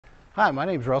Hi, my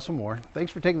name is Russell Moore.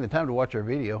 Thanks for taking the time to watch our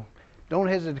video. Don't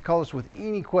hesitate to call us with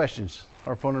any questions.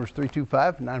 Our phone number is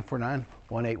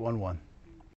 325-949-1811.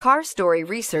 Car Story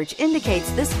research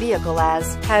indicates this vehicle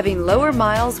as having lower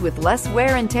miles with less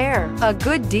wear and tear, a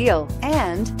good deal,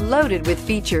 and loaded with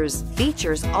features.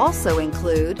 Features also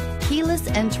include keyless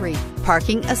entry,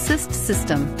 parking assist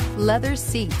system, leather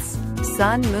seats,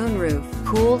 sun moonroof,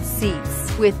 cooled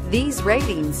seats. With these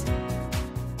ratings,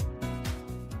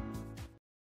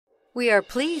 we are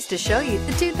pleased to show you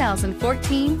the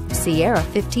 2014 Sierra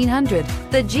 1500.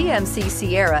 The GMC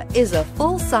Sierra is a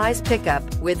full-size pickup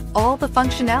with all the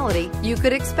functionality you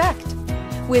could expect.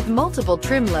 With multiple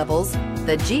trim levels,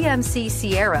 the GMC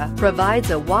Sierra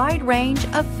provides a wide range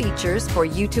of features for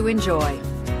you to enjoy.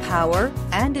 Power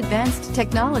and advanced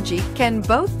technology can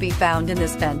both be found in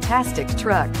this fantastic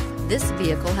truck. This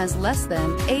vehicle has less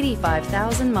than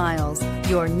 85,000 miles.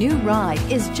 Your new ride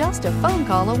is just a phone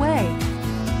call away.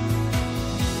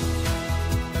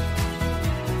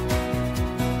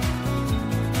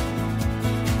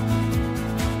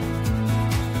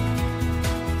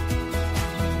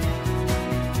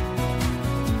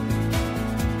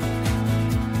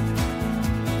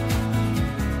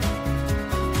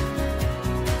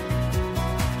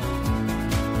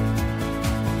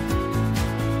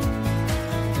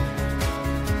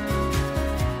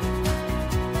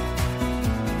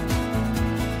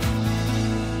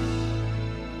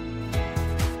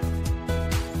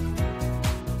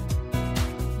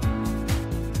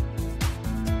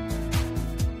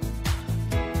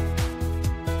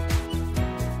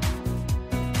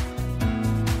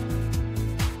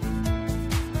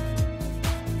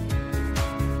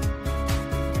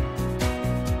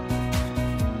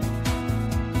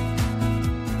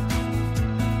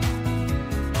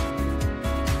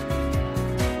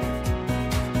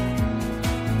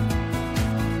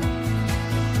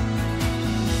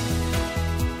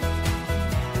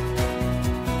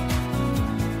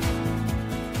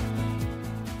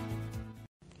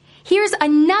 Here's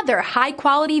another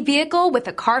high-quality vehicle with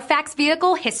a Carfax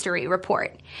Vehicle History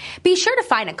Report. Be sure to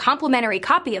find a complimentary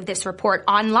copy of this report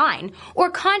online or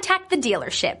contact the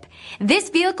dealership. This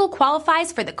vehicle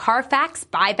qualifies for the Carfax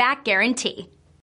Buyback Guarantee.